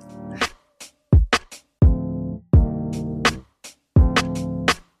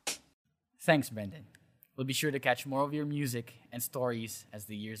 Thanks, Brendan. We'll be sure to catch more of your music and stories as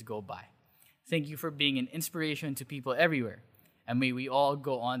the years go by. Thank you for being an inspiration to people everywhere. And may we all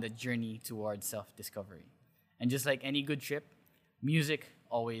go on the journey towards self-discovery. And just like any good trip, music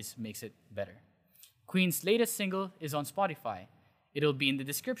always makes it better. Queen's latest single is on Spotify. It'll be in the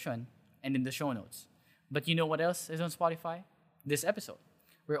description and in the show notes. But you know what else is on Spotify? This episode.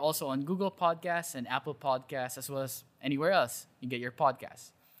 We're also on Google Podcasts and Apple Podcasts, as well as anywhere else you get your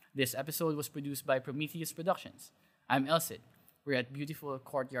podcasts. This episode was produced by Prometheus Productions. I'm Elcid. We're at beautiful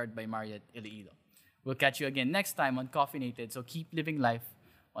Courtyard by Marriott Iloilo. We'll catch you again next time on Coffeenated, so keep living life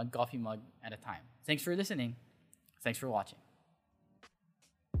one coffee mug at a time. Thanks for listening. Thanks for watching.